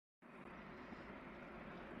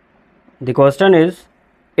The question is,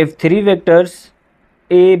 if three vectors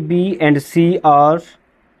A, B and C are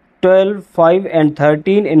 12, 5 and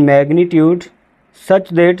 13 in magnitude such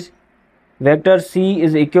that vector C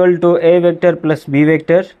is equal to A vector plus B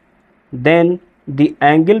vector, then the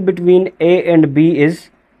angle between A and B is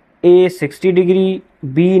A 60 degree,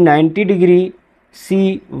 B 90 degree,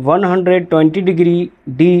 C 120 degree,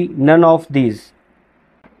 D none of these.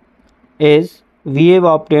 As we have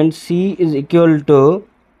obtained C is equal to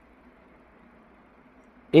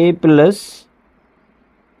A plus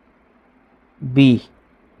B.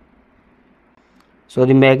 So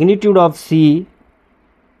the magnitude of C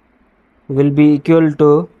will be equal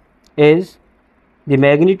to is the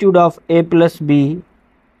magnitude of A plus B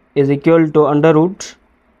is equal to under root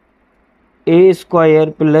A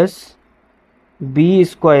square plus B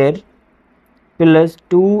square plus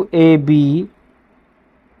 2AB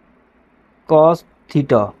cos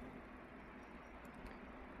theta.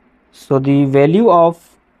 So the value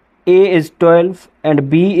of A is 12 and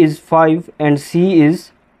B is 5 and C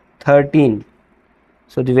is 13.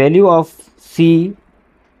 So the value of C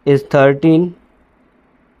is 13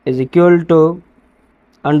 is equal to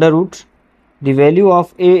under root the value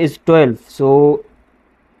of A is 12, so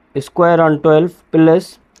square on 12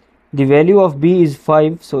 plus the value of B is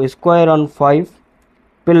 5, so square on 5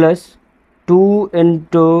 plus 2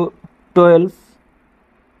 into 12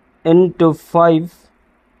 into 5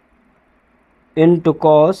 into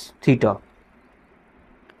cos theta.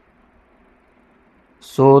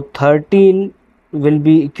 So 13 will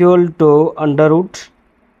be equal to under root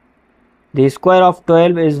the square of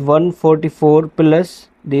 12 is 144 plus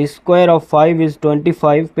the square of 5 is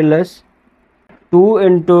 25 plus 2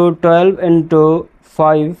 into 12 into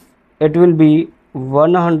 5, it will be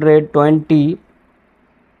 120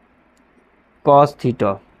 cos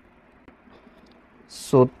theta.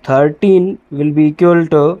 So 13 will be equal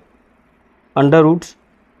to under root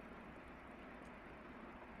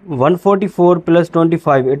 144 plus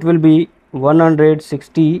 25, it will be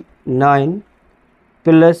 169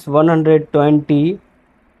 plus 120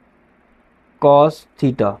 cos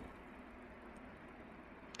theta.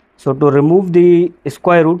 So to remove the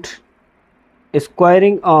square root,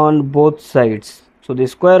 squaring on both sides. So the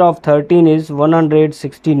square of 13 is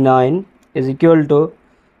 169 is equal to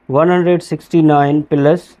 169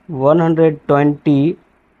 plus 120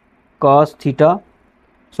 cos theta.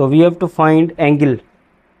 So we have to find angle.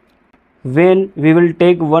 When we will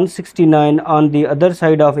take 169 on the other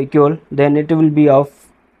side of equal, then it will be of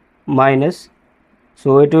minus.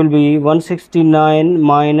 So it will be 169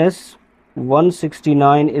 minus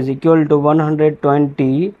 169 is equal to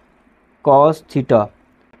 120 cos theta.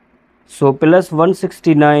 So plus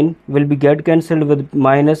 169 will be get cancelled with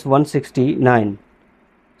minus 169.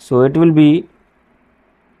 So it will be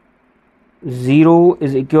 0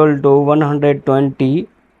 is equal to 120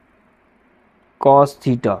 cos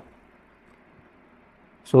theta.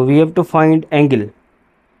 So we have to find angle.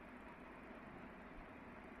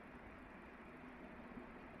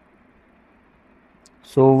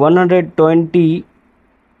 So 120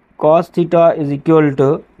 cos theta is equal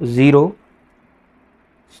to 0.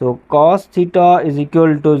 So cos theta is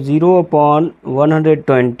equal to 0 upon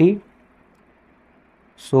 120.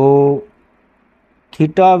 So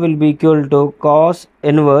theta will be equal to cos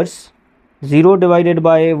inverse 0 divided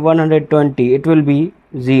by 120. It will be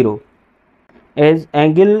 0. As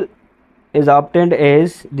angle is obtained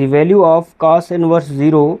as the value of cos inverse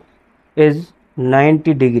 0 is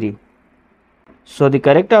 90 degree. So the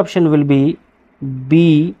correct option will be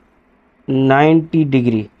B 90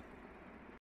 degree.